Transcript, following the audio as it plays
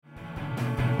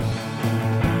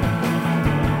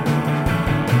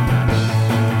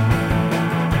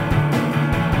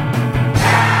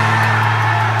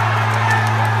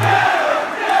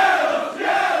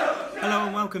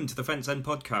welcome to the Fence End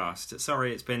podcast.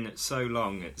 Sorry it's been so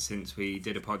long since we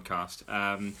did a podcast.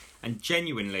 And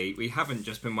genuinely, we haven't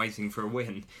just been waiting for a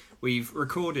win. We've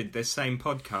recorded this same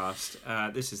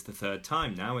podcast. This is the third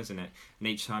time now, isn't it? And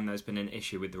each time there's been an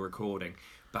issue with the recording.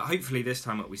 But hopefully this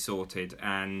time it'll be sorted.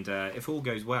 And if all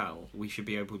goes well, we should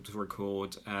be able to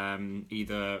record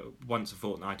either once a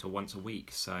fortnight or once a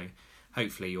week. So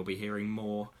hopefully you'll be hearing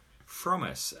more from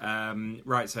us.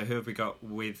 Right, so who have we got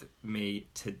with me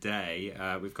today?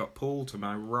 We've got Paul to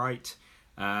my right.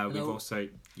 We've also...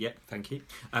 Yep, thank you.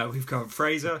 We've got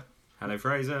Fraser. Hello,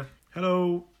 Fraser.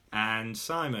 Hello. And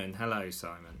Simon. Hello,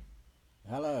 Simon.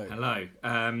 Hello. Hello.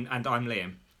 And I'm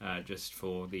Liam, just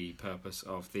for the purpose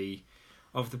of the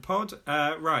pod.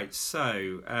 Right,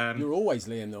 so... You're always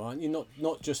Liam, though, aren't you?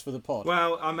 Not just for the pod.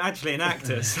 Well, I'm actually an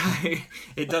actor, so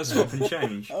it does swap and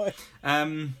change.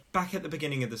 Back at the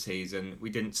beginning of the season, we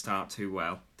didn't start too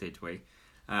well, did we?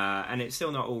 And it's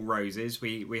still not all roses.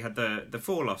 We had the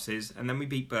 4 losses, and then we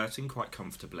beat Burton quite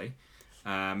comfortably.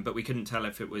 But we couldn't tell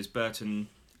if it was Burton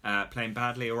playing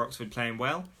badly or Oxford playing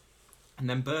well. And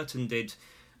then Burton did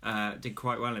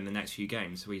quite well in the next few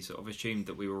games. We sort of assumed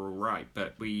that we were all right,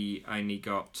 but we only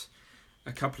got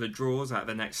a couple of draws out of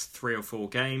the next 3 or 4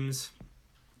 games.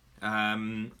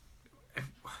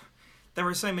 There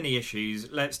are so many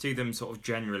issues. Let's do them sort of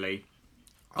generally.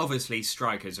 Obviously,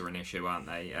 strikers are an issue, aren't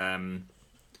they?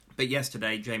 But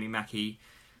yesterday, Jamie Mackie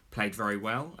played very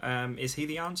well. Is he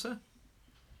the answer?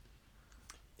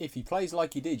 If he plays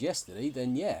like he did yesterday,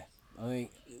 then yeah. I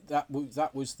think that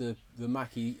was the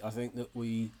Mackie I think that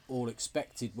we all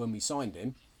expected when we signed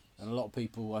him, and a lot of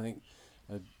people, I think,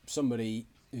 somebody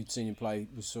who'd seen him play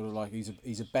was sort of like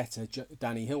he's a better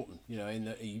Danny Hilton, in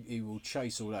that he will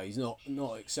chase all day. He's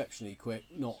not exceptionally quick,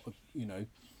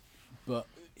 but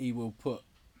he will put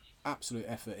absolute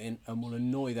effort in and will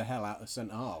annoy the hell out of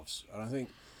centre halves. And I think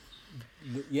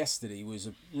yesterday was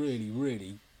a really,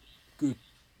 really good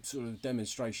sort of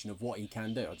demonstration of what he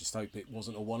can do. I just hope it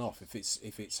wasn't a one-off. If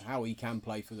it's how he can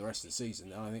play for the rest of the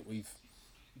season, then I think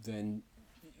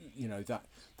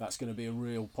that's going to be a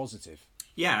real positive.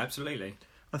 Yeah, absolutely.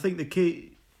 I think the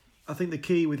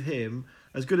key with him,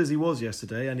 as good as he was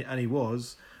yesterday, and he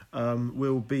was,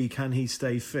 will be, can he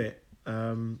stay fit?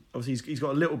 Obviously, he's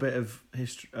got a little bit of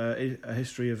a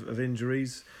history of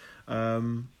injuries,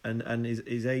 and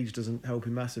his age doesn't help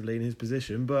him massively in his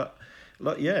position, but.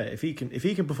 If he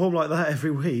can perform like that every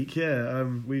week,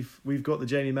 we've got the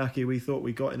Jamie Mackie we thought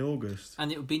we got in August.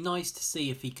 And it would be nice to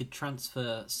see if he could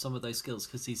transfer some of those skills,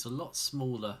 because he's a lot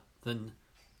smaller than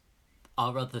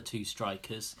our other 2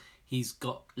 strikers. He's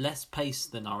got less pace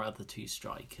than our other 2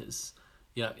 strikers.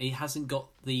 He hasn't got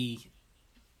the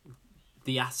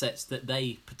assets that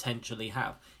they potentially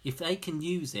have. If they can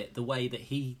use it the way that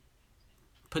he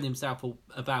put himself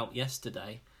about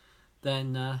yesterday,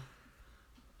 then...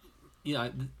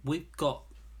 we've got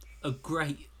a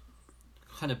great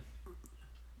kind of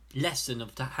lesson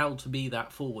of how to be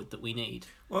that forward that we need.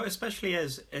 Well, especially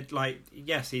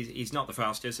yes, he's not the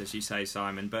fastest, as you say,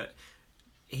 Simon, but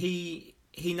he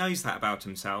knows that about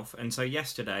himself. And so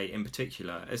yesterday, in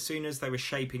particular, as soon as they were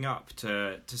shaping up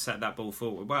to set that ball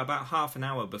forward, well, about half an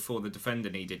hour before the defender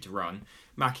needed to run,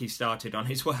 Mackie started on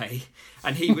his way,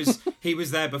 and he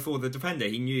was there before the defender.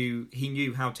 He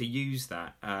knew how to use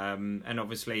that, and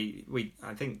obviously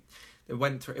I think it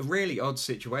went through a really odd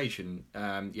situation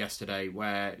yesterday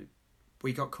where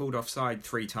we got called offside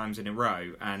 3 times in a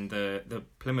row, and the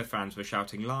Plymouth fans were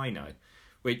shouting "Lino,"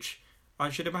 which I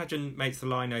should imagine makes the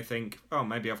lino think, oh,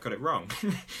 maybe I've got it wrong.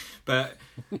 but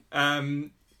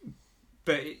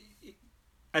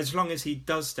as long as he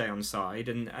does stay on side,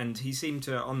 and he seemed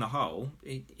to, on the whole,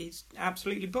 he's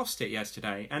absolutely bossed it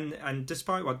yesterday. And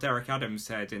despite what Derek Adams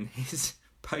said in his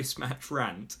post-match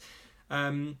rant,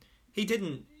 he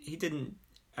didn't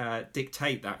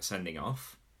dictate that sending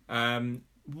off.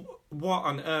 What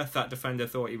on earth that defender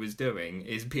thought he was doing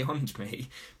is beyond me,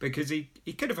 because he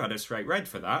could have had a straight red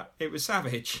for that. It was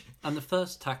savage. And the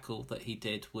first tackle that he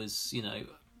did was,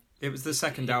 It was the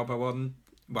second elbow on...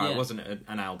 Well, yeah. It wasn't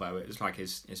an elbow, it was like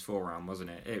his forearm, wasn't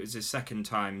it? It was his second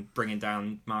time bringing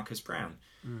down Marcus Brown.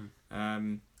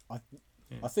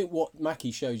 I think what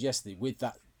Mackie shows yesterday with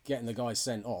that getting the guy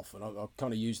sent off, and I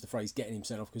kind of used the phrase getting him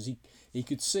sent off, because he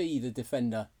could see the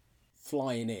defender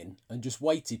flying in and just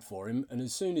waited for him, and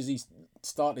as soon as he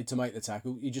started to make the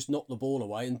tackle, he just knocked the ball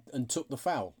away and took the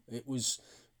foul. It was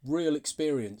real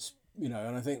experience, and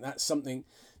I think that's something,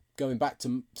 going back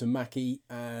to Mackie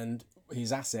and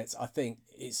his assets, I think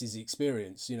it's his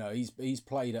experience. He's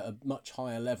played at a much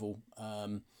higher level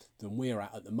than we're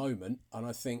at the moment, and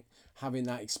I think having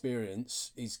that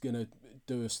experience is going to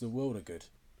do us the world of good.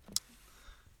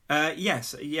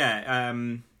 Yes, yeah.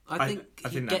 I think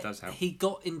that does help. He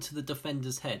got into the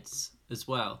defenders' heads as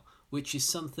well, which is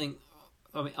something.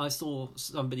 I mean, I saw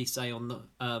somebody say on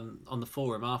the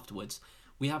forum afterwards,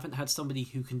 we haven't had somebody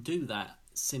who can do that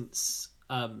since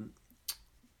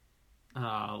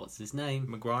what's his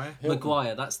name? Maguire.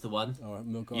 Maguire, that's the one. All right,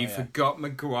 Maguire. You forgot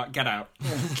Maguire. Get out.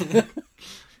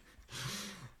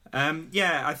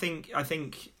 I think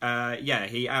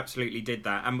he absolutely did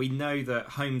that, and we know that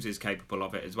Holmes is capable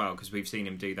of it as well because we've seen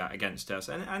him do that against us,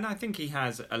 and I think he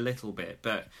has a little bit,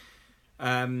 but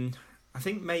I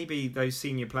think maybe those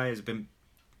senior players have been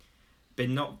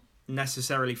not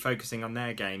necessarily focusing on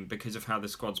their game because of how the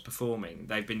squad's performing.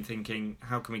 They've been thinking,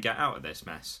 how can we get out of this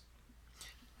mess?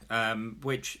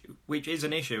 Which is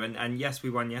an issue, and yes, we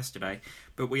won yesterday,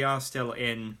 but we are still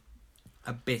in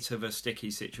a bit of a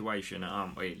sticky situation,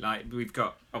 aren't we? Like, we've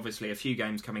got obviously a few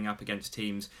games coming up against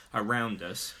teams around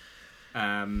us.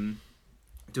 Do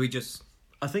we just?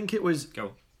 I think it was.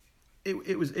 Go.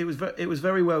 It was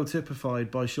very well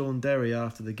typified by Sean Derry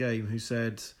after the game, who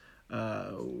said,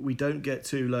 "We don't get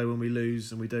too low when we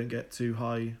lose, and we don't get too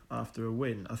high after a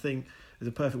win." I think is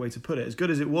a perfect way to put it. As good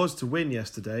as it was to win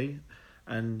yesterday,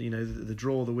 and the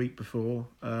draw the week before,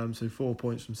 so 4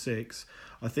 points from 6.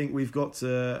 I think we've got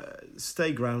to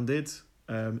stay grounded,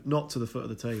 not to the foot of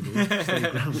the table, stay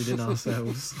grounded in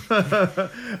ourselves,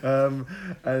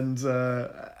 and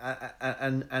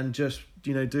just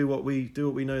do what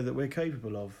we know that we're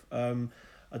capable of.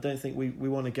 I don't think we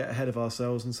want to get ahead of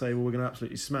ourselves and say, well, we're going to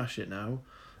absolutely smash it now,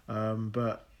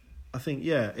 but I think,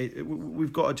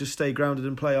 we've got to just stay grounded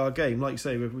and play our game. Like you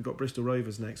say, we've got Bristol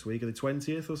Rovers next week, the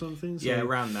 20th or something. So, yeah,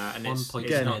 around that, and it's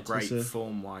again, not great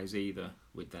form-wise either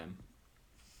with them.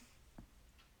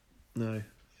 No,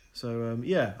 so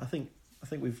I think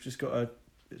we've just got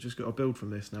to build from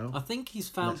this now. I think he's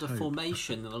found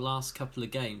formation in the last couple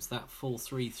of games, that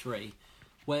 4-3-3,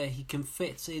 where he can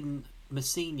fit in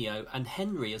Mousinho and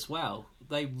Henry as well.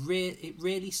 It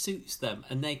really suits them,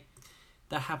 and they're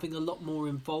having a lot more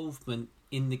involvement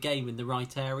in the game in the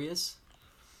right areas.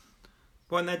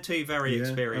 Well, and they're two very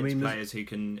experienced players who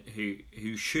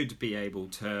should be able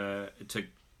to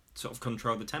sort of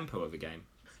control the tempo of the game.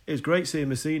 It was great seeing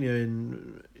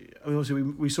Mousinho obviously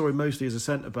we saw him mostly as a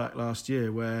centre back last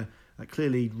year, where that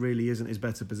clearly really isn't his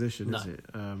better position, is it?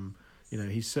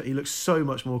 He looks so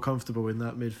much more comfortable in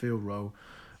that midfield role.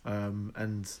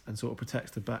 And sort of protects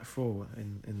the back four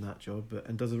in that job,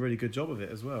 and does a really good job of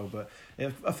it as well. But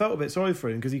I felt a bit sorry for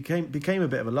him because he became a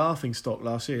bit of a laughing stock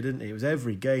last year, didn't he? It was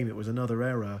every game it was another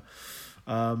error.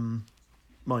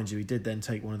 Mind you, he did then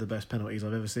take one of the best penalties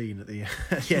I've ever seen at the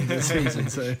end of the season.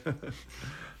 So.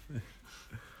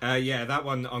 That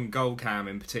one on goal cam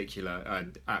in particular, I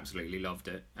absolutely loved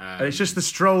it. And it's just the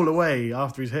stroll away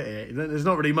after he's hit it. There's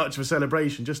not really much of a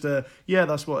celebration, just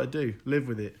that's what I do, live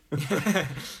with it.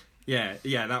 yeah,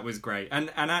 that was great.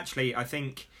 And actually, I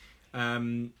think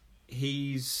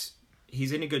he's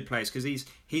in a good place because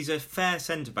he's a fair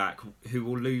centre-back who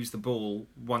will lose the ball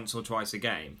once or twice a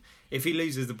game. If he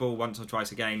loses the ball once or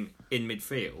twice a game in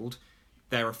midfield,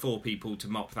 there are 4 people to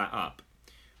mop that up.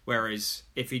 Whereas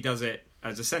if he does it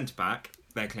as a centre-back,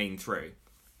 they're clean through.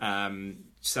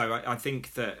 So I think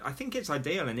it's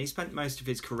ideal, and he spent most of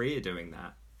his career doing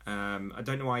that. I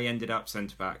don't know why he ended up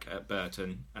centre-back at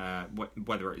Burton,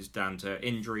 whether it was down to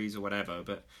injuries or whatever,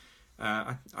 but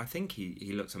I think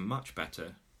he looks a much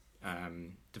better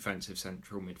defensive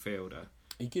central midfielder.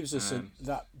 He gives us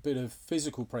that bit of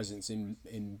physical presence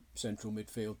in central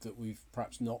midfield that we've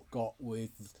perhaps not got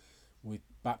with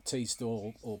Baptiste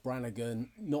or Brannigan,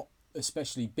 not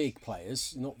especially big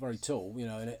players, not very tall,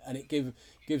 and it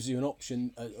gives you an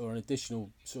option or an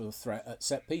additional sort of threat at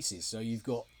set pieces. So you've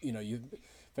got, you've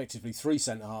effectively 3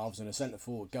 centre halves and a centre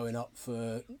forward going up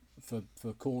for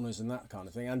corners and that kind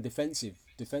of thing, and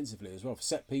defensively as well for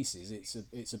set pieces.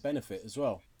 It's a benefit as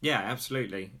well. Yeah,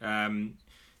 absolutely. Well,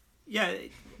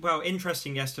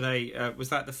 interesting yesterday. Was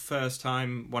that the first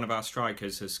time one of our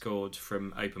strikers has scored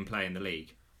from open play in the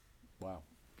league? Wow.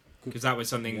 Because that was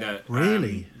something that...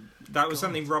 Really? That was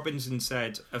something Robinson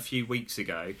said a few weeks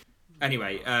ago.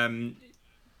 Anyway,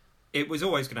 it was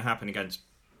always going to happen against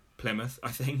Plymouth,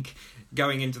 I think.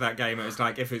 Going into that game, it was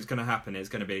like, if it's going to happen, it's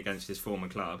going to be against his former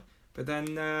club. But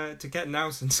then to get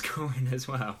Nelson scoring as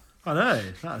well. I know,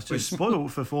 that's just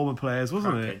spoiled for former players,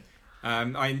 wasn't it?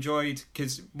 I enjoyed,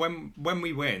 because when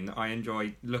we win, I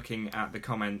enjoy looking at the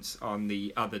comments on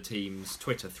the other team's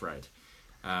Twitter thread.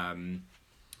 And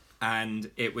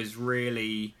it was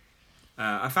really...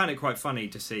 I found it quite funny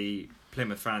to see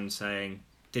Plymouth fans saying,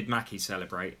 did Mackie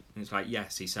celebrate? And it's like,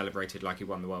 yes, he celebrated like he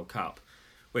won the World Cup,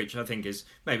 which I think is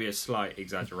maybe a slight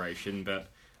exaggeration, but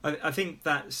I think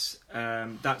that's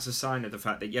a sign of the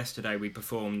fact that yesterday we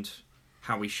performed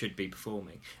how we should be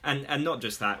performing, and not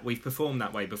just that, we've performed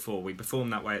that way before. We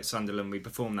performed that way at Sunderland, we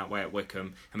performed that way at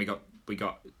Wycombe, and we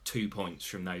got 2 points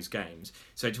from those games.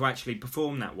 So to actually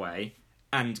perform that way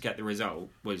and get the result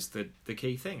was the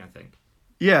key thing, I think.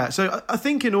 Yeah, so I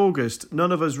think in August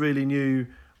none of us really knew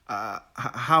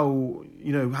how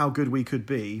good we could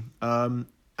be.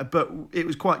 But it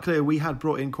was quite clear we had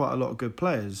brought in quite a lot of good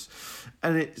players.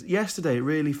 And yesterday it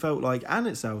really felt like, and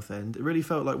at Southend, it really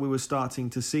felt like we were starting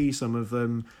to see some of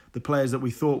the players that we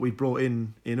thought we'd brought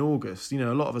in August. A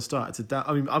lot of us started to doubt.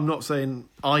 I mean, I'm not saying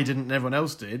I didn't and everyone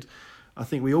else did. I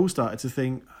think we all started to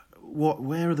think,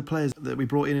 where are the players that we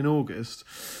brought in August?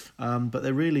 But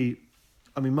they're really...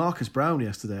 I mean, Marcus Brown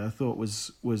yesterday I thought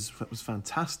was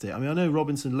fantastic. I mean, I know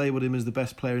Robinson labelled him as the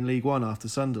best player in League One after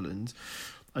Sunderland.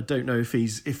 I don't know if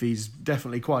he's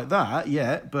definitely quite that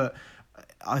yet, but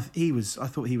I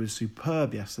thought he was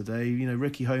superb yesterday.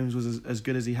 Ricky Holmes was as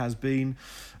good as he has been.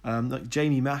 Like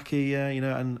Jamie Mackie,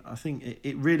 and I think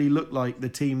it really looked like the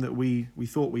team that we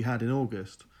thought we had in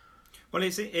August. Well,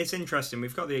 it's interesting.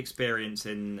 We've got the experience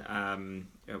in.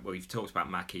 We've talked about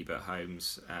Mackie, but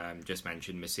Holmes just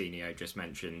mentioned, Messinio just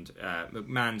mentioned.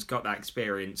 McMahon's got that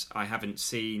experience. I haven't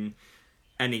seen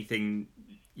anything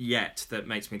yet that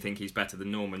makes me think he's better than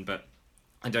Norman, but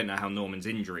I don't know how Norman's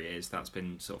injury is. That's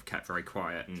been sort of kept very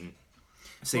quiet, and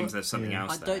it seems there's something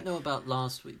else there. I don't know about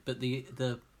last week, but the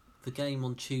game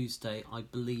on Tuesday, I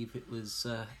believe it was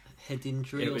head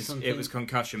injury or something. It was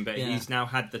concussion, but he's now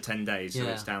had the 10 days, so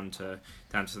it's down to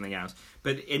something else.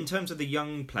 But in terms of the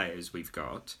young players we've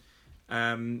got,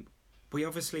 we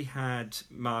obviously had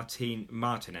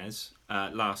Martinez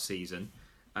last season,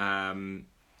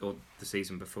 or the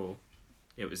season before.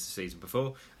 It was the season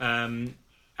before.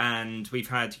 And we've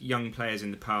had young players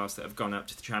in the past that have gone up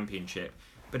to the Championship.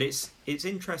 But it's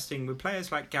interesting with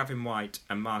players like Gavin White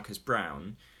and Marcus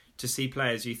Brown to see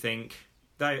players you think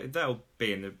they'll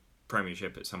be in the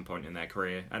Premiership at some point in their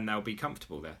career and they'll be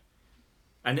comfortable there.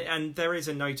 And there is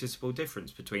a noticeable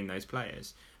difference between those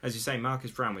players. As you say, Marcus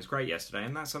Brown was great yesterday,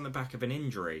 and that's on the back of an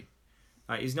injury.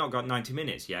 He's not got 90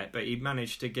 minutes yet, but he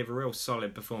managed to give a real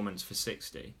solid performance for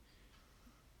 60.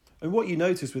 And what you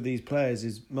notice with these players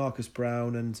is Marcus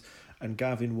Brown and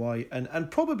Gavin White and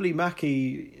probably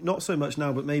Mackie, not so much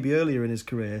now, but maybe earlier in his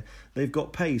career, they've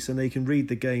got pace and they can read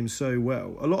the game so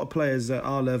well. A lot of players at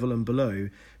our level and below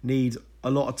need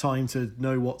a lot of time to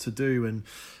know what to do.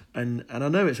 And I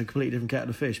know it's a completely different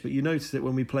kettle of fish, but you notice it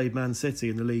when we played Man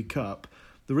City in the League Cup.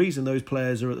 The reason those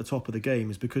players are at the top of the game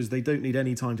is because they don't need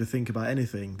any time to think about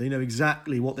anything. They know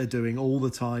exactly what they're doing all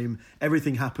the time.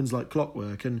 Everything happens like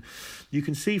clockwork. And you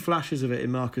can see flashes of it in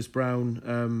Marcus Brown,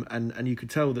 and you could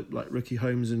tell that like Ricky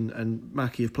Holmes and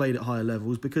Mackie have played at higher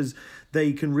levels because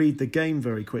they can read the game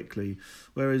very quickly,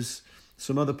 whereas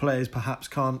some other players perhaps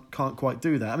can't quite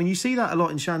do that. I mean, you see that a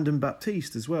lot in Shandon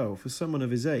Baptiste as well. For someone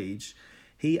of his age,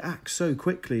 he acts so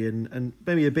quickly and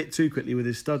maybe a bit too quickly with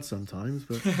his studs sometimes.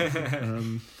 But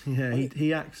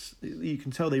he acts. You can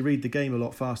tell they read the game a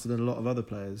lot faster than a lot of other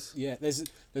players. Yeah, there's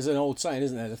an old saying,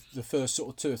 isn't there? The first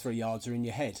sort of 2 or 3 yards are in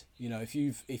your head.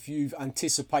 If you've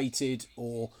anticipated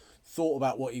or thought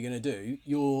about what you're going to do,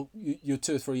 you're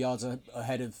 2 or 3 yards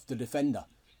ahead of the defender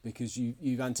because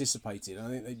you've anticipated. I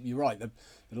think that you're right. The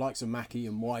likes of Mackie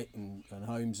and White and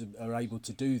Holmes are able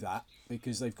to do that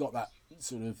because they've got that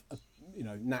sort of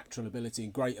natural ability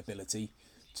and great ability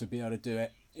to be able to do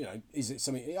it. Is it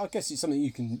something? I guess it's something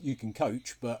you can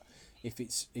coach, but if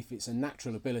it's a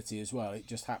natural ability as well, it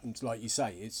just happens. Like you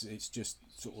say, it's just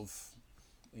sort of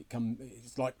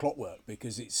it's like clockwork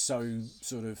because it's so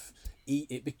sort of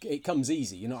it comes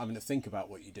easy. You're not having to think about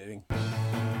what you're doing.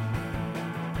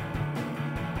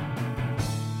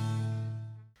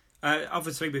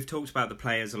 Obviously, we've talked about the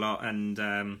players a lot and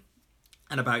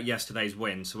about yesterday's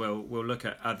win, so we'll look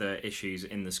at other issues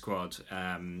in the squad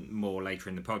more later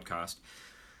in the podcast.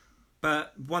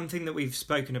 But one thing that we've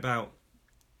spoken about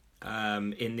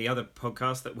in the other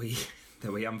podcast that we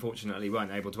unfortunately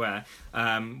weren't able to air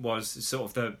was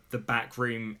sort of the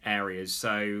backroom areas.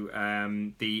 So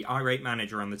the irate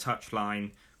manager on the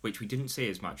touchline, which we didn't see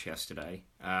as much yesterday,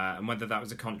 and whether that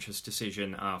was a conscious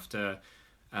decision after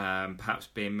perhaps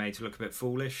being made to look a bit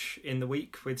foolish in the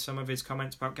week with some of his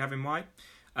comments about Gavin White.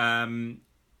 How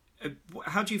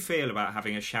do you feel about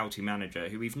having a shouty manager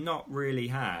who we've not really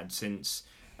had since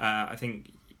I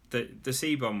think the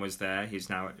Seabon was there? He's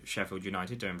now at Sheffield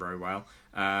United doing very well.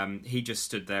 He just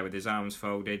stood there with his arms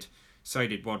folded. So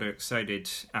did Waddock, so did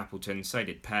Appleton, so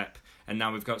did Pep, and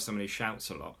now we've got somebody who shouts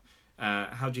a lot.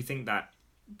 How do you think that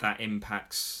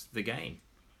impacts the game?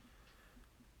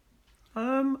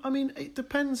 I mean, it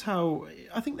depends how.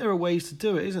 I think there are ways to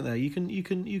do it, isn't there? You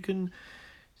can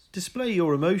display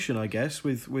your emotion, I guess,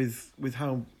 with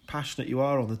how passionate you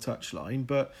are on the touchline,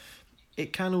 but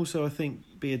it can also, I think,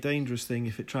 be a dangerous thing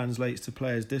if it translates to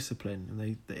players' discipline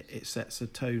and it sets a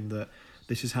tone that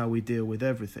this is how we deal with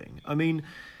everything. I mean,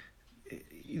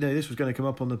 this was going to come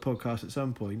up on the podcast at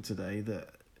some point today, that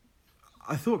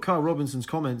I thought Carl Robinson's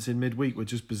comments in midweek were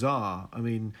just bizarre. I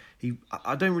mean,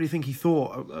 I don't really think he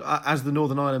thought, as the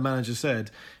Northern Ireland manager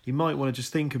said, he might want to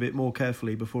just think a bit more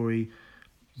carefully before he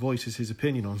voices his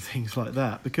opinion on things like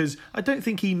that, because I don't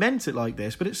think he meant it like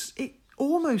this, but it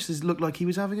almost has looked like he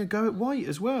was having a go at White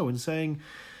as well and saying,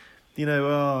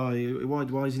 why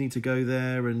does he need to go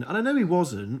there? And I know he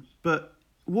wasn't, but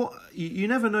what you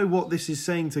never know what this is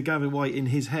saying to Gavin White in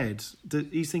his head.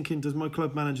 He's thinking, does my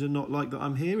club manager not like that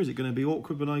I'm here? Is it going to be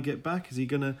awkward when I get back? Is he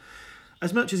going to,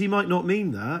 as much as he might not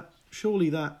mean that, surely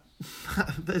that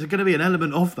there's going to be an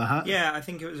element of that. Yeah, I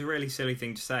think it was a really silly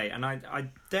thing to say, and I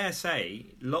dare say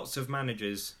lots of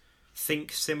managers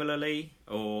think similarly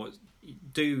or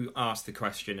do ask the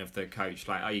question of the coach,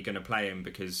 like, are you going to play him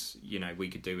because we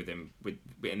could do with him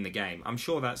in the game. I'm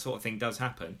sure that sort of thing does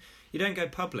happen. You don't go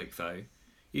public though.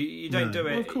 You don't do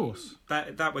it. Well, of course.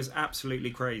 That was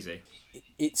absolutely crazy.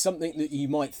 It's something that you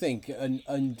might think,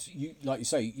 and you, like you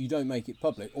say, you don't make it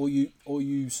public, or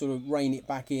you sort of rein it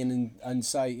back in and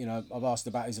say, I've asked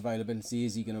about his availability.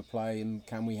 Is he going to play, and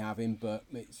can we have him? But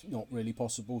it's not really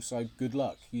possible. So good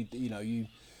luck.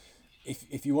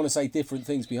 If you want to say different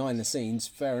things behind the scenes,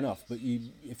 fair enough. But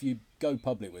if you go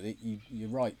public with it, you're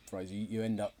right, Fraser. You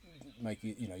end up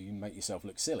you make yourself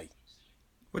look silly.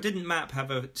 Well, didn't Mapp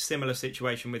have a similar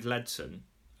situation with Ledson,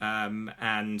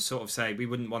 and sort of say we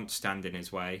wouldn't want to stand in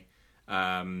his way,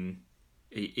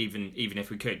 even if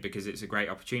we could, because it's a great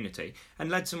opportunity.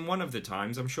 And Ledson, one of the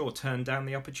times, I'm sure, turned down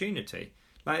the opportunity.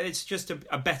 Like, it's just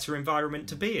a better environment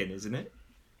to be in, isn't it?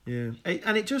 Yeah,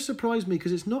 and it just surprised me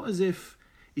because it's not as if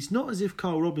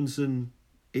Carl Robinson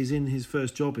is in his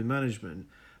first job in management.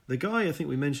 The guy, I think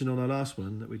we mentioned on our last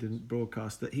one that we didn't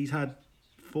broadcast, that he's had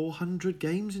 400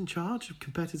 games in charge of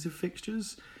competitive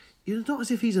fixtures. Not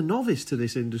as if he's a novice to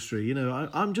this industry.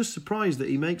 I'm just surprised that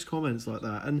he makes comments like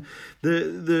that. And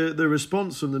the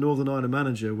response from the Northern Ireland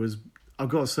manager was, I've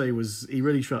got to say, he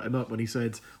really shut him up when he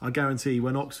said, I guarantee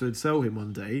when Oxford sell him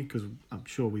one day, because I'm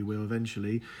sure we will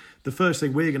eventually, the first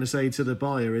thing we're going to say to the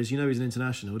buyer is, he's an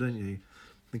international, don't you?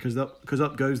 Because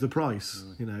up goes the price,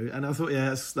 And I thought, yeah,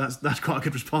 that's quite a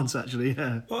good response, actually.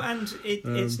 Yeah. Well, and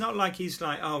it's not like he's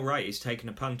like, oh right, he's taken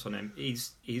a punt on him.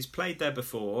 He's played there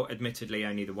before, admittedly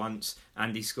only the once,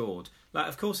 and he scored. Like,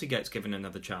 of course he gets given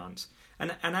another chance.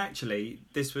 And actually,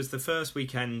 this was the first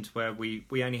weekend where we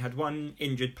only had one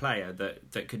injured player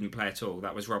that couldn't play at all.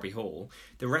 That was Robbie Hall.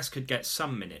 The rest could get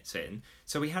some minutes in,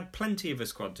 so we had plenty of a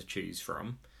squad to choose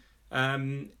from.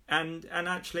 And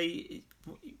actually,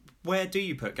 where do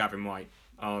you put Gavin White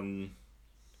on?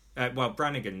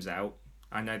 Brannigan's out.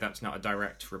 I know that's not a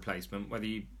direct replacement. Whether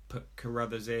you put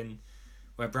Carruthers in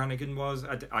where Brannigan was,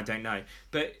 I don't know.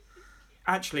 But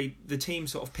actually, the team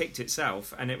sort of picked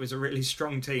itself, and it was a really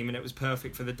strong team, and it was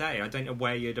perfect for the day. I don't know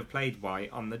where you'd have played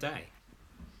White on the day.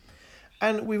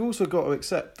 And we've also got to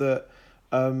accept that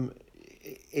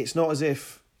it's not as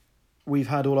if we've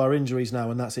had all our injuries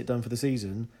now and that's it done for the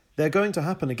season. They're going to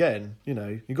happen again.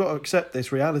 You've got to accept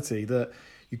this reality that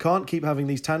you can't keep having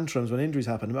these tantrums when injuries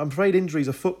happen. I'm afraid injuries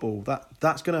are football.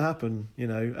 That's going to happen,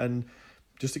 and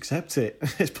just accept it.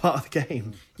 It's part of the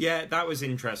game. Yeah, that was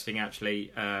interesting,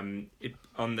 actually, on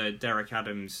the Derek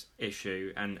Adams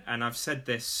issue. And I've said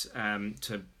this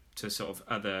to sort of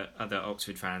other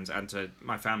Oxford fans and to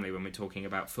my family when we're talking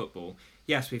about football.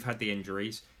 Yes, we've had the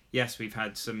injuries. Yes, we've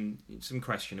had some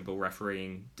questionable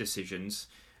refereeing decisions.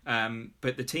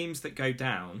 But the teams that go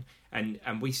down,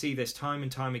 and we see this time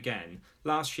and time again,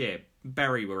 last year,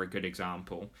 Bury were a good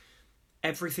example.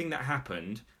 Everything that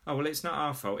happened, it's not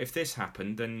our fault. If this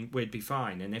happened, then we'd be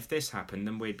fine. And if this happened,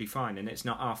 then we'd be fine. And it's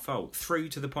not our fault. Through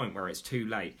to the point where it's too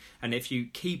late. And if you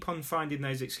keep on finding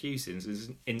those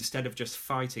excuses instead of just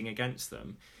fighting against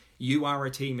them, you are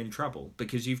a team in trouble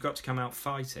because you've got to come out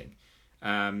fighting.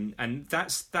 And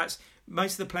that's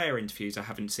most of the player interviews I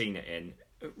haven't seen it in.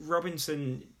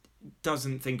 Robinson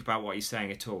doesn't think about what he's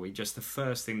saying at all. The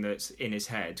first thing that's in his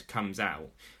head comes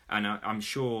out, and I'm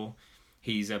sure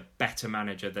he's a better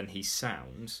manager than he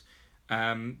sounds.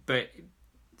 But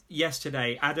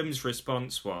yesterday, Adam's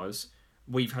response was,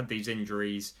 "We've had these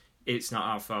injuries. It's not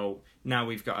our fault. Now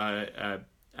we've got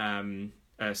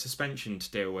a suspension to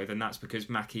deal with, and that's because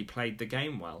Mackie played the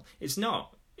game well. It's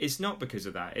not. It's not because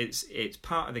of that. It's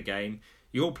part of the game.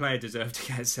 Your player deserved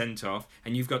to get sent off,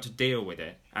 and you've got to deal with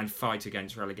it and fight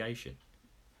against relegation.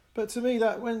 But to me,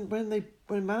 that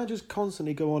when managers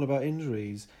constantly go on about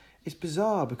injuries, it's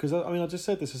bizarre because I just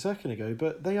said this a second ago,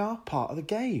 but they are part of the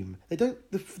game. They don't.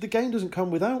 The game doesn't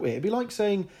come without it. It'd be like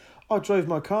saying, I drove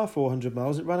my car 400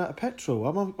 miles and it ran out of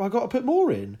petrol. I got to put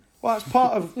more in. Well, that's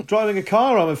part of driving a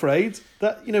car, I'm afraid.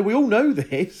 That we all know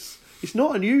this. It's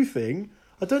not a new thing.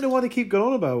 I don't know why they keep going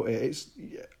on about it.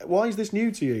 Why is this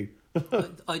new to you?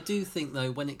 I do think,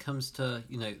 though, when it comes to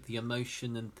the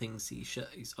emotion and things he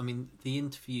shows, I mean, the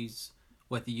interviews,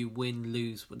 whether you win,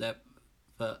 lose, whatever,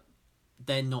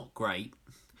 they're not great.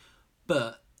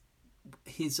 But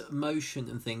his emotion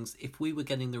and things, if we were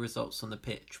getting the results on the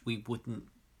pitch, we wouldn't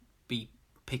be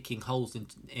picking holes in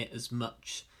it as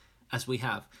much as we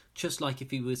have. Just like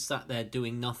if he was sat there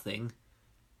doing nothing,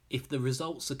 if the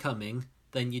results are coming,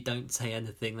 then you don't say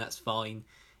anything, that's fine.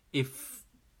 If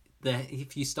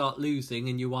you start losing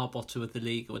and you are bottom of the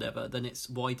league or whatever, then it's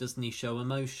why doesn't he show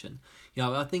emotion?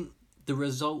 I think the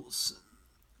results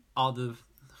are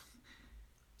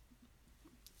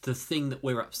the thing that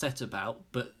we're upset about,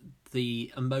 but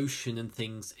the emotion and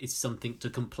things is something to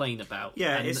complain about.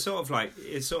 Yeah, and it's sort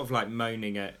of like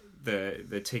moaning at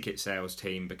the ticket sales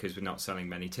team because we're not selling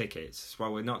many tickets.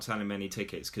 Well, we're not selling many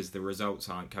tickets because the results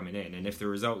aren't coming in, and if the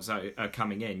results are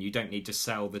coming in, you don't need to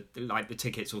sell the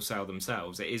tickets will sell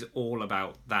themselves. It is all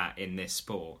about that in this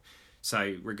sport.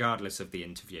 So regardless of the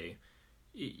interview,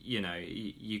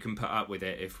 you can put up with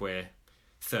it if we're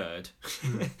third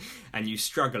and you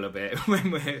struggle a bit when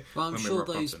we're I'm sure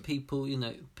those bottom. people,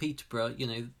 Peterborough,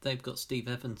 they've got Steve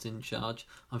Evans in charge.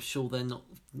 I'm sure they're not,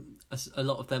 a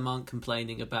lot of them aren't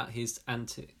complaining about his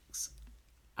antics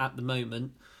at the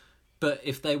moment, but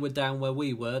if they were down where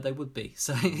we were, they would be.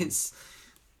 So it's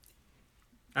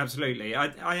absolutely.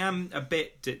 I am a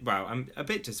bit I'm a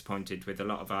bit disappointed with a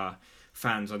lot of our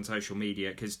fans on social media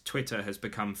because Twitter has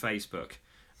become Facebook,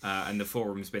 and the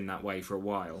forum's been that way for a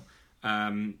while.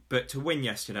 But to win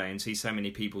yesterday and see so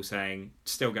many people saying,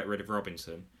 still get rid of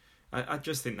Robinson, I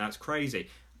just think that's crazy.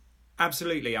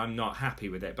 Absolutely, I'm not happy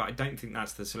with it, but I don't think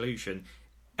that's the solution.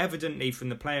 Evidently, from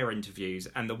the player interviews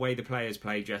and the way the players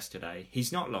played yesterday,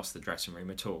 he's not lost the dressing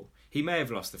room at all. He may have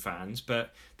lost the fans,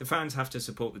 but the fans have to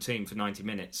support the team for 90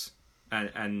 minutes,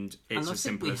 and it's as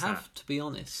simple as that. And I think we have, to be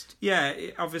honest. Yeah,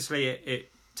 obviously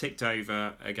it ticked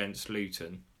over against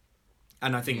Luton.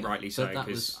 And I think rightly so. But that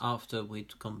was after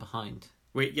we'd gone behind.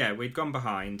 We'd gone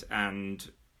behind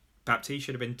and Baptiste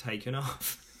should have been taken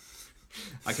off.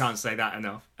 I can't say that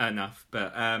enough.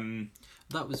 But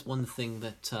that was one thing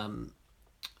that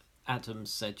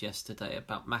Adams said yesterday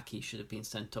about Mackie should have been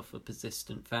sent off for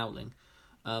persistent fouling.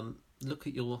 Look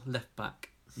at your left back.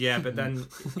 Yeah, but then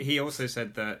he also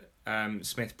said that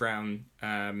Smith Brown,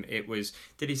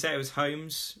 did he say it was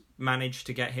Holmes managed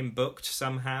to get him booked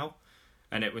somehow?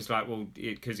 And it was like, well,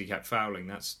 because he kept fouling,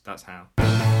 that's how.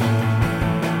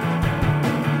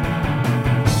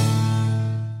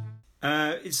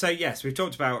 So, yes, we've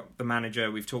talked about the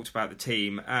manager, we've talked about the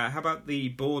team. How about the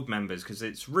board members? Because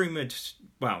it's rumoured,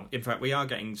 well, in fact, we are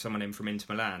getting someone in from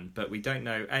Inter Milan, but we don't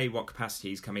know, A, what capacity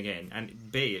he's coming in,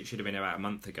 and B, it should have been about a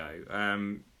month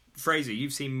ago. Fraser,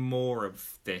 you've seen more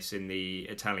of this in the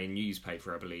Italian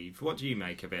newspaper, I believe. What do you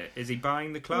make of it? Is he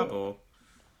buying the club, or...?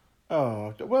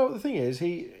 Oh, well, the thing is,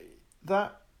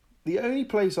 the only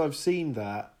place I've seen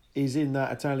that is in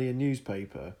that Italian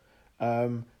newspaper,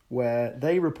 where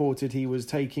they reported he was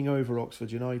taking over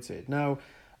Oxford United. Now,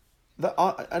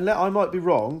 I might be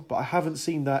wrong, but I haven't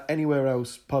seen that anywhere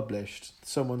else published,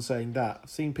 someone saying that. I've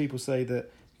seen people say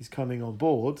that he's coming on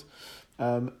board.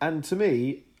 And to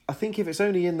me, I think if it's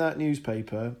only in that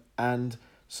newspaper and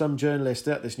some journalist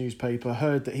at this newspaper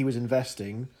heard that he was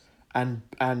investing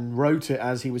and wrote it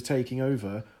as he was taking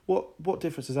over, what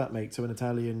difference does that make to an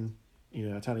Italian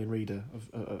reader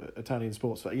of Italian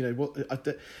sports?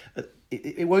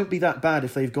 It won't be that bad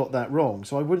if they've got that wrong.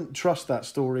 So I wouldn't trust that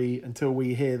story until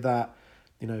we hear that,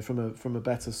 from a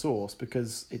better source,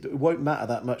 because it won't matter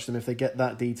that much to them if they get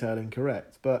that detail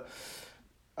incorrect. But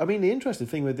I mean, the interesting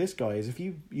thing with this guy is if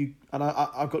you and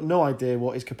I've got no idea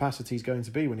what his capacity is going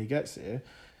to be when he gets here.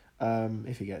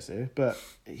 If he gets here, but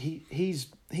he's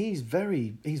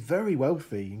very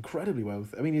wealthy, incredibly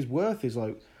wealthy. I mean, his worth is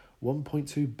like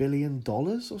 $1.2 billion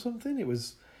or something.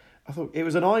 I thought it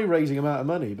was an eye-raising amount of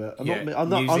money, but I'm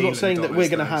not saying that we're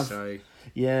going to have. So...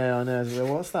 Yeah, I know.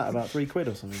 What's that? About £3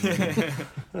 or something.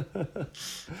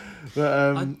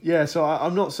 But so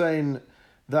I'm not saying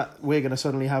that we're going to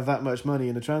suddenly have that much money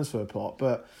in the transfer pot,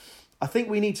 but I think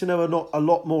we need to know a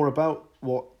lot more about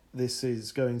what this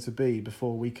is going to be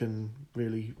before we can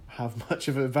really have much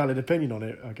of a valid opinion on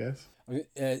it, I guess.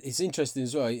 It's interesting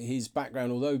as well, his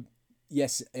background, although,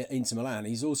 yes, Inter Milan,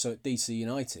 he's also at DC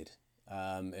United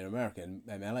in America, in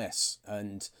MLS.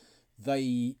 And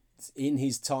they, in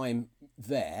his time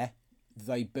there,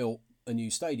 they built a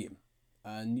new stadium.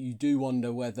 And you do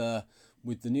wonder whether,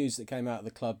 with the news that came out of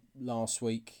the club last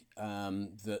week,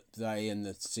 that they and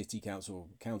the city council or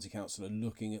county council are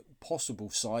looking at possible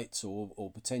sites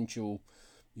or potential,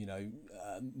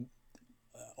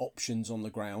 options on the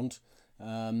ground.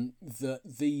 That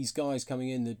these guys coming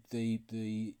in,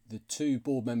 the two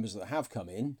board members that have come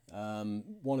in,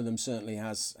 one of them certainly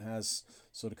has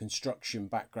sort of construction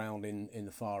background in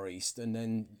the Far East, and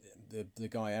then the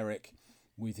guy Eric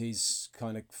with his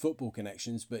kind of football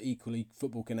connections, but equally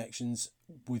football connections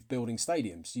with building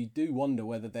stadiums. You do wonder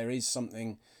whether there is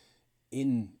something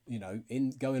in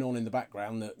going on in the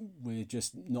background that we're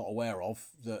just not aware of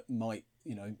that might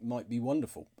be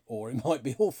wonderful, or it might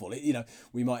be awful.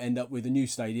 We might end up with a new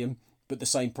stadium, but the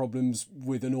same problems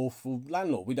with an awful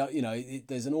landlord. We don't,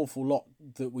 there's an awful lot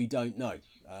that we don't know.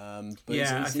 But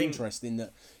it's interesting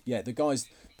that, the guys,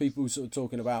 people sort of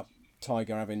talking about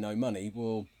Tiger having no money.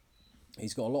 Well,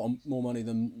 he's got a lot more money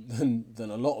than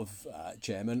a lot of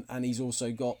chairmen, and he's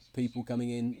also got people coming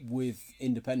in with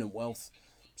independent wealth.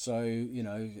 So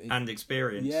and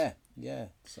experience. Yeah.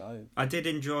 So I did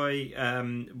enjoy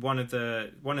one of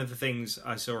the things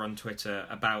I saw on Twitter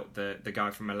about the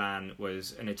guy from Milan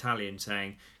was an Italian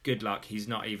saying, "Good luck, he's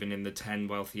not even in the 10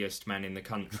 wealthiest men in the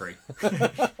country."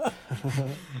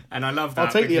 And I love that.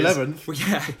 I'll take because, the 11th.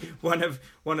 Yeah,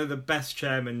 one of the best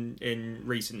chairmen in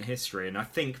recent history, and I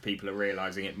think people are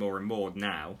realising it more and more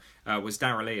now. Was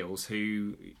Daryl Eales,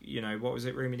 who what was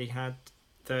it rumoured he had?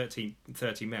 30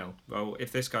 mil. Well,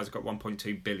 if this guy's got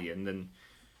 1.2 billion, then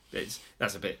that's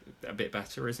a bit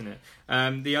better, isn't it?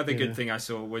 The other good thing I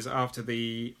saw was after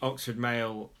the Oxford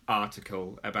Mail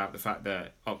article about the fact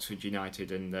that Oxford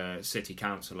United and the City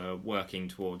Council are working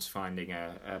towards finding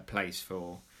a place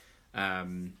for a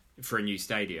new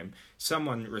stadium.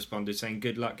 Someone responded saying,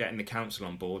 "Good luck getting the council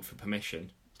on board for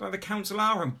permission." Like, the council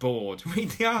are on board.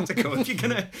 Read the article if you're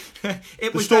gonna.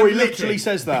 The story literally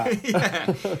says that. Yeah.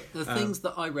 The things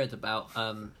that I read about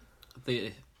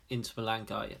the Inter Milan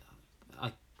guy,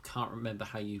 I can't remember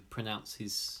how you pronounce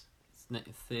his name.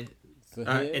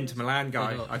 Inter Milan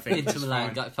guy, I think. Inter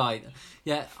Milan guy, fine.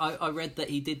 Yeah, I read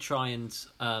that he did try and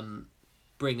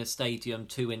bring a stadium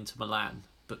to Inter Milan,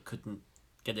 but couldn't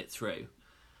get it through.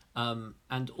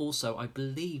 And also, I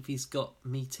believe he's got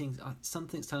meetings.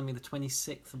 Something's telling me the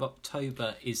 26th of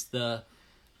October is the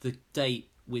date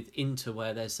with Inter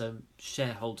where there's a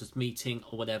shareholders meeting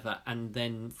or whatever, and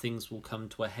then things will come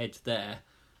to a head there,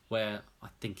 where I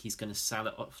think he's going to sell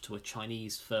it off to a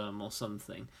Chinese firm or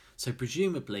something. So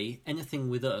presumably, anything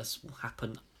with us will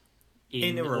happen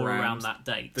in or around that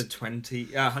date. The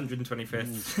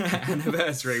 125th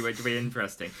anniversary, which will be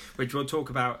interesting, which we'll talk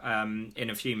about in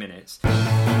a few minutes.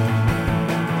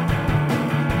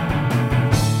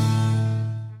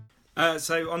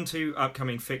 So on to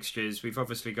upcoming fixtures. We've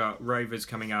obviously got Rovers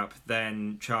coming up,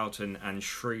 then Charlton and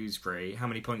Shrewsbury. How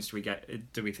many points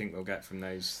do we think we'll get from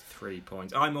those 3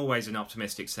 points? I'm always an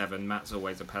optimistic 7. Matt's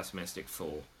always a pessimistic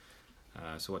 4.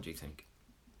 So what do you think?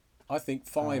 I think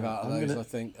 5 out of those. I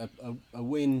think a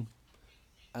win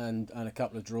and a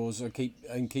couple of draws. So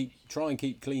try and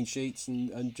keep clean sheets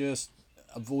and just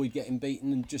avoid getting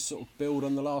beaten and just sort of build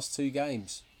on the last 2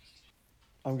 games.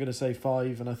 I'm going to say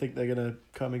 5, and I think they're going to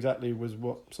come exactly with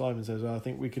what Simon says. I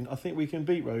think we can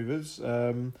beat Rovers,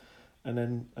 and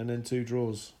then 2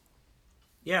 draws.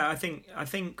 Yeah, I think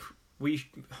with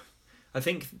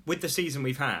the season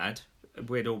we've had,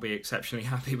 we'd all be exceptionally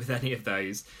happy with any of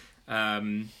those.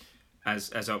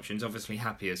 As options, obviously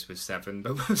happiest with 7,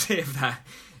 but we'll see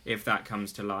if that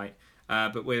comes to light.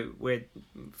 But we're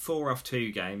 4 off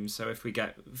 2 games, so if we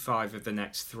get 5 of the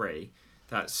next 3,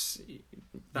 that's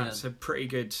a pretty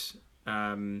good.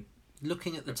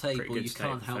 Looking at the table, you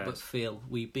can't help but feel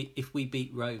if we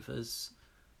beat Rovers,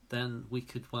 then we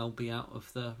could well be out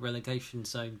of the relegation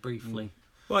zone briefly.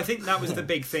 Well, I think that was the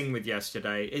big thing with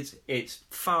yesterday. It's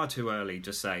far too early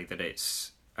to say that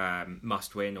it's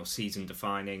must win or season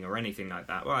defining or anything like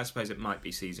that. Well, I suppose it might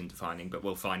be season defining, but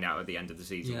we'll find out at the end of the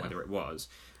season whether it was.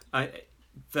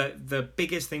 The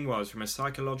biggest thing was, from a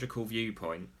psychological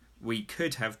viewpoint, we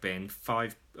could have been 4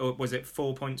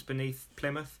 points beneath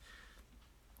Plymouth,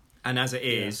 and as it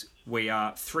is, we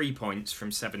are 3 points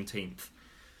from 17th,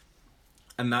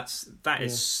 and that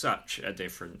is such a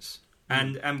difference.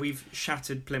 And we've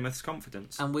shattered Plymouth's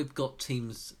confidence. And we've got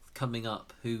teams coming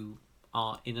up who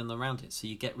are in and around it, so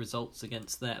you get results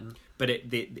against them. But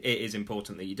it is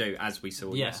important that you do, as we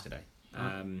saw yesterday.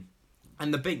 And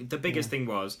the biggest thing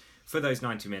was, for those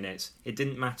 90 minutes, it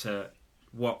didn't matter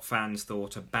what fans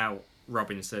thought about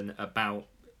Robinson, about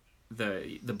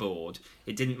the board.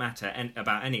 It didn't matter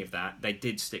about any of that. They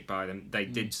did stick by them. They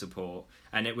did support,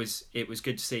 and it was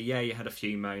good to see. Yeah, you had a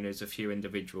few moaners, a few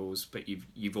individuals, but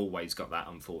you've always got that.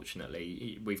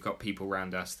 Unfortunately, we've got people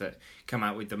around us that come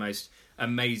out with the most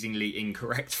amazingly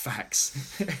incorrect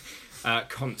facts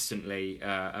constantly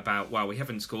about, well, we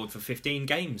haven't scored for 15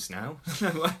 games now.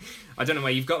 I don't know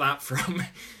where you've got that from,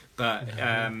 but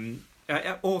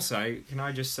also, can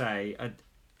I just say,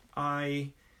 I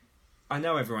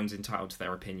know everyone's entitled to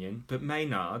their opinion, but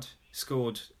Maynard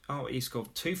scored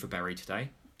 2 for Bury today.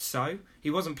 So,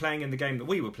 he wasn't playing in the game that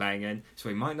we were playing in, so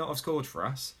he might not have scored for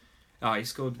us. He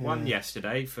scored 1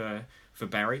 yesterday for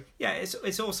Bury. Yeah,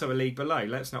 it's also a league below,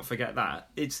 let's not forget that.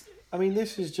 I mean,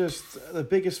 this is just the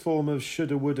biggest form of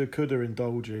shoulda, woulda, coulda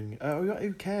indulging.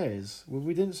 Who cares? Well,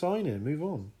 we didn't sign him, move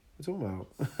on. What are you talking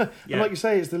about? And like you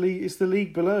say, it's the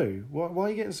league below. Why are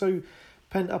you getting so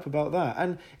pent up about that?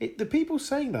 And the people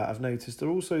saying that, I've noticed, are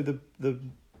also the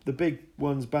big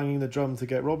ones banging the drum to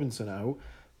get Robinson out.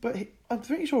 But I'm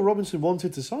pretty sure Robinson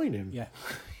wanted to sign him. Yeah,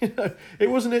 it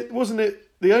wasn't it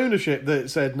the ownership that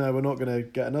said no, we're not going to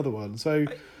get another one. So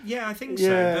I think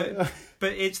so.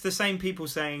 But it's the same people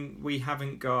saying we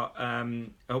haven't got.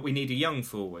 We need a young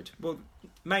forward. Well,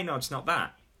 Maynard's not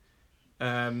that.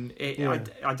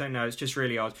 I don't know. It's just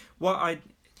really odd. What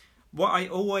I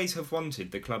always have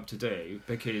wanted the club to do,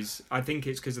 because I think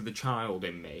it's because of the child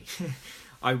in me,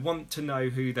 I want to know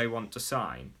who they want to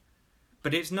sign.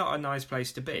 But it's not a nice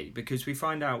place to be, because we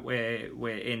find out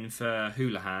we're in for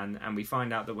Houlihan, and we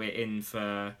find out that we're in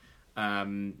for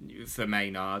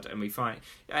Maynard,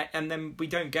 and then we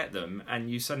don't get them,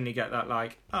 and you suddenly get that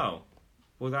like, oh,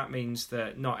 well, that means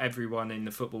that not everyone in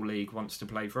the Football League wants to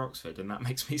play for Oxford, and that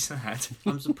makes me sad.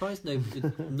 I'm surprised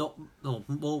not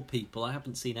more people. I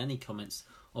haven't seen any comments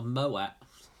on Moat,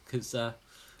 because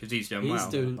he's doing well. He's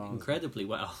doing incredibly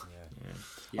well.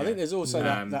 Yeah. I think there's also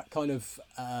that kind of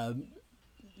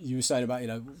you were saying about,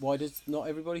 why does not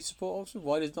everybody support Oxford?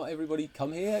 Why does not everybody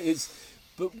come here?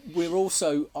 But we're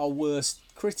also our worst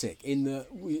critic in that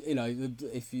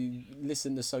if you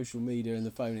listen to social media and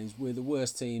the phone-ins, we're the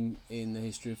worst team in the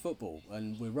history of football,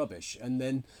 and we're rubbish. And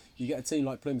then you get a team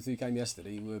like Plymouth who came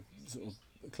yesterday, who were sort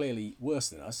of clearly worse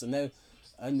than us, and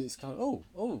it's kind of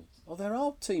there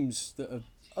are teams that are.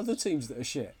 Other teams that are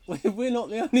shit. We're not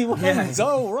the only ones. Yeah.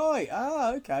 Oh, right.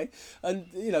 Okay. And,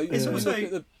 we look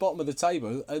at the bottom of the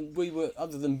table, and we were,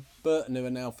 other than Burton, who are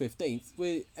now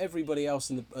 15th, everybody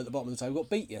else at the bottom of the table got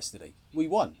beat yesterday. We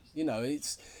won.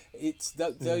 It's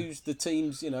the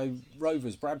teams,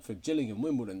 Rovers, Bradford, Gillingham,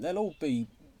 Wimbledon, they'll all be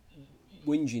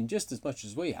whinging just as much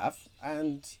as we have,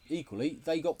 and equally,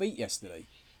 they got beat yesterday.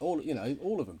 All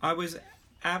of them. I was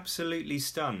absolutely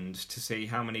stunned to see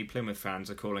how many Plymouth fans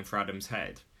are calling for Adam's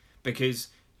head, because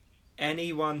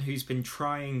anyone who's been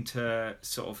trying to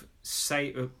sort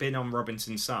of been on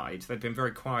Robinson's side, they've been very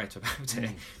quiet about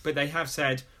it, but they have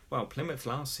said, well, Plymouth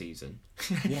last season.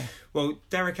 Yeah. Well,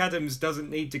 Derek Adams doesn't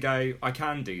need to go, I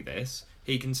can do this.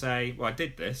 He can say, well, I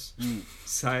did this.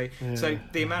 So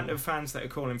the amount of fans that are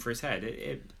calling for his head,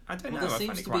 I don't know. There I seems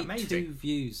find it to quite be amazing. two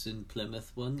views in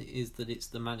Plymouth. One is that it's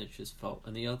the manager's fault,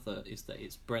 and the other is that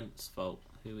it's Brent's fault,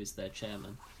 who is their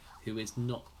chairman, who is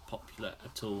not popular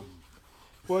at all.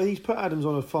 Well, he's put Adams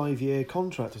on a 5-year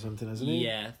contract or something, hasn't he?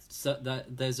 Yeah, so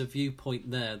there's a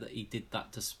viewpoint there that he did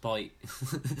that to spite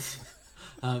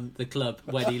the club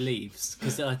when he leaves,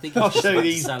 because I think I'll show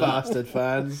these bastard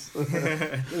fans.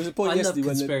 There was a point I love yesterday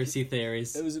conspiracy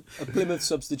theories. There was a Plymouth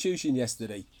substitution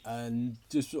yesterday, and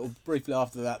just sort of briefly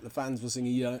after that, the fans were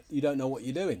singing, "You don't know what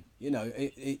you're doing."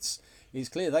 It's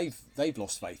clear they've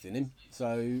lost faith in him.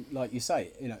 So, like you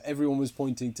say, everyone was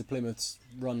pointing to Plymouth's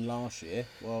run last year.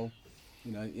 Well,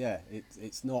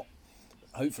 it's not.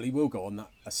 Hopefully, we'll go on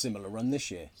a similar run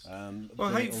this year.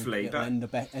 Hopefully,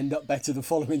 but end up better the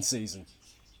following season.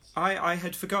 I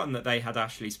had forgotten that they had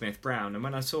Ashley Smith-Brown, and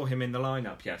when I saw him in the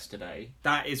lineup yesterday,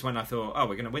 that is when I thought, oh,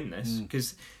 we're going to win this.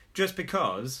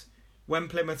 Because when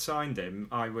Plymouth signed him,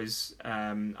 I was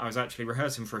actually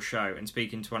rehearsing for a show and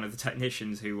speaking to one of the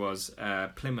technicians who was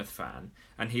a Plymouth fan,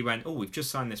 and he went, oh, we've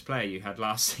just signed this player you had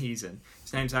last season.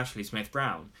 His name's Ashley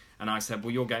Smith-Brown. And I said,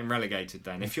 well, you're getting relegated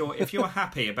then. If you're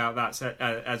happy about that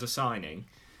as a signing,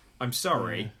 I'm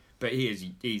sorry, but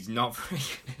he's not very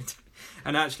good.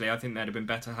 And actually, I think that'd have been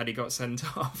better had he got sent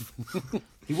off.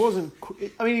 He wasn't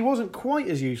quite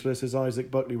as useless as Isaac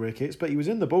Buckley-Ricketts, but he was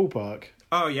in the ballpark.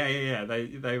 Oh yeah.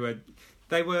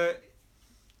 They were.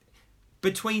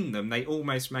 between them, they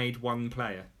almost made one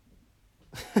player.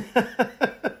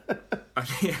 I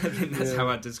think that's how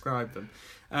I describe them.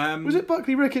 Was it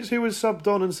Buckley Ricketts who was subbed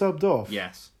on and subbed off?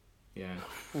 Yes. Yeah.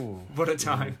 What a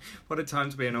time! What a time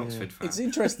to be an Oxford fan. It's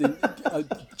interesting,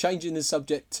 changing the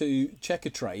subject to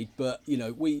Checkatrade, but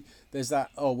there's that.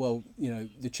 The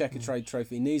Checkatrade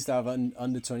trophy needs to have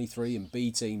under 23 and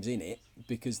B teams in it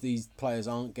because these players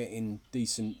aren't getting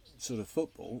decent sort of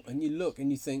football. And you look and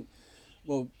you think,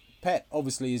 well, Pep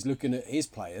obviously is looking at his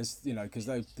players, because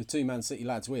the two Man City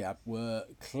lads we had were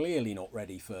clearly not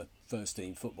ready for first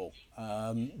team football.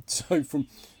 So from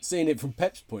seeing it from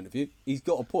Pep's point of view, he's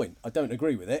got a point. I don't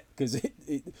agree with it because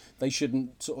they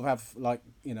shouldn't sort of have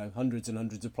hundreds and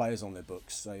hundreds of players on their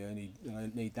books. They only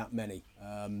don't need that many.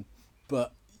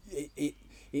 But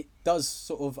it does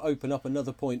sort of open up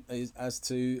another point as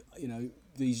to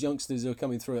these youngsters who are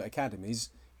coming through at academies.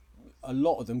 A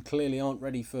lot of them clearly aren't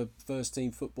ready for first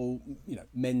team football,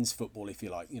 men's football, if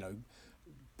you like,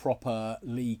 proper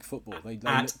league football. They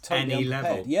at look totally any unprepared.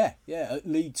 level. Yeah, at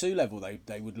League 2 level,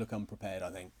 they would look unprepared, I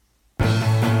think.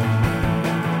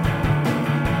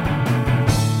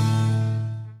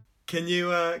 Can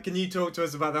you talk to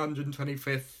us about the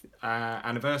 125th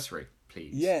anniversary,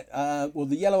 please? Yeah, well,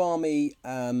 the Yellow Army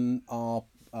are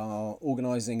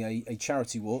organising a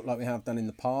charity walk like we have done in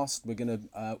the past. We're going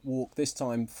to walk this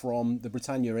time from the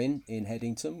Britannia Inn in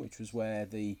Headington, which was where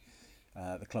the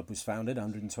club was founded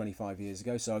 125 years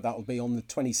ago. So that will be on the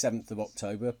 27th of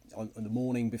October, on the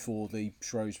morning before the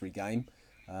Shrewsbury game.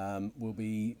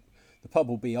 The pub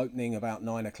will be opening about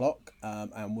 9 o'clock,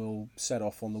 and we'll set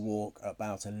off on the walk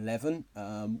about 11,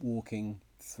 walking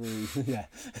through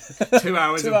 2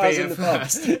 hours of beer in the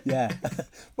first. pub. Yeah.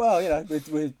 Well,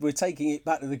 we're taking it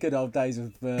back to the good old days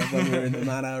of when we were in the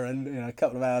Manor, and a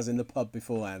couple of hours in the pub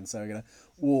beforehand. So we're going to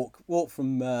walk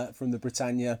from the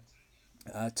Britannia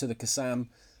to the Kassam.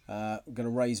 We're going to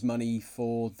raise money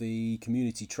for the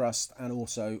Community Trust and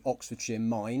also Oxfordshire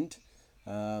Mind,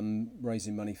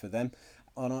 raising money for them.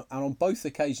 And on both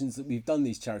occasions that we've done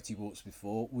these charity walks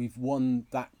before, we've won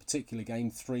that particular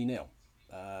game 3-0.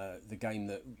 The game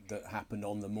that happened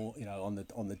on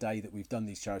the day that we've done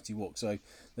these charity walks. So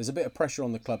there's a bit of pressure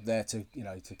on the club there to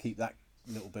keep that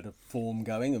little bit of form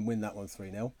going and win that one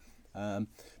 3-0.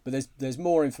 But there's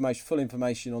more information, full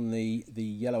information on the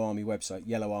Yellow Army website,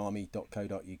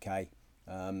 yellowarmy.co.uk.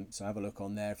 So have a look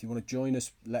on there. If you want to join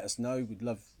us, let us know. We'd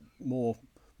love more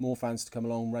fans to come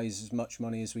along, raise as much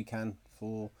money as we can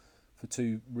for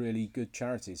two really good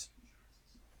charities.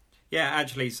 Yeah,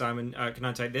 actually, Simon, can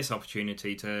I take this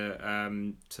opportunity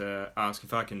to ask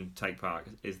if I can take part?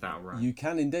 Is that all right? You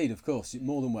can indeed, of course. You're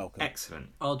more than welcome. Excellent.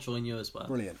 I'll join you as well.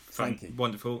 Brilliant. Thank you.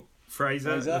 Wonderful.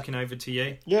 Fraser, looking over to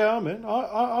you. Yeah, I'm in.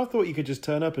 I thought you could just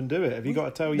turn up and do it. Have you got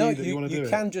to tell you that you want to do it? You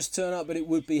can just turn up, but it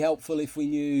would be helpful if we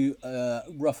knew a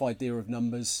rough idea of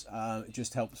numbers. It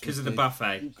just helps. Because of the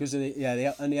buffet. Because of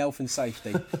the health and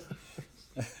safety.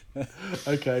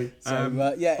 Okay. So all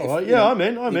right. I'm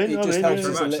in. Very much.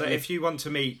 So if you want to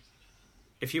meet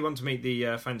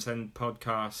the Fence End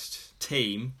podcast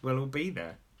team, we'll all be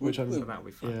there. So that'll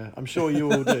be fun. Yeah, I'm sure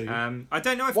you all do. I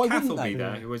don't know if Kath will be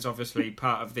there, who was obviously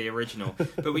part of the original,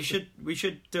 but we should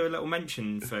do a little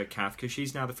mention for Kath because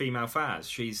she's now the female Faz.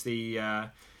 She's the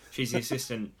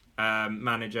assistant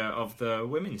manager of the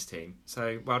women's team.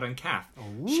 So well done, Kath.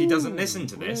 She doesn't listen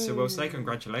to this, so we'll say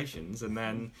congratulations, and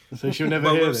then so she'll never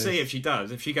hear we'll this. see if she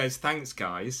does. If she goes, thanks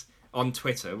guys, on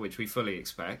Twitter, which we fully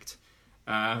expect.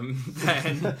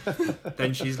 Then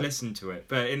she's listened to it.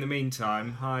 But in the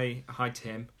meantime, hi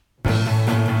Tim.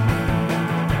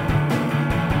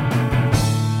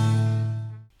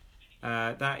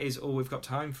 That is all we've got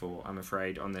time for, I'm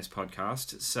afraid, on this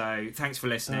podcast. So thanks for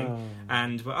listening.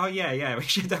 And we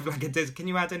should have like a. Can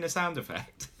you add in a sound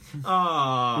effect?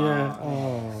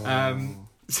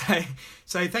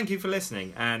 So thank you for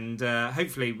listening, and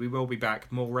hopefully we will be back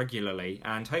more regularly,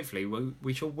 and hopefully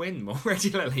we shall win more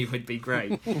regularly. Would be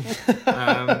great.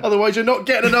 Otherwise, you're not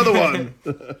getting another one.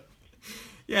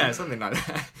 Yeah, something like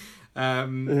that.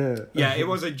 It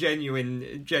was a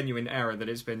genuine error that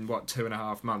it's been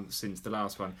 2.5 months since the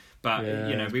last one, but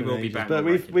we will be back. But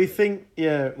we think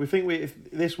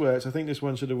if this works, I think this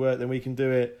one should have worked. Then we can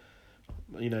do it,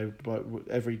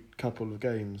 every couple of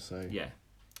games. So yeah.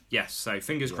 Yes, so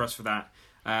fingers crossed for that.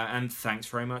 And thanks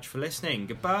very much for listening.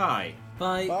 Goodbye.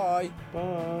 Bye. Bye.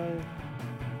 Bye.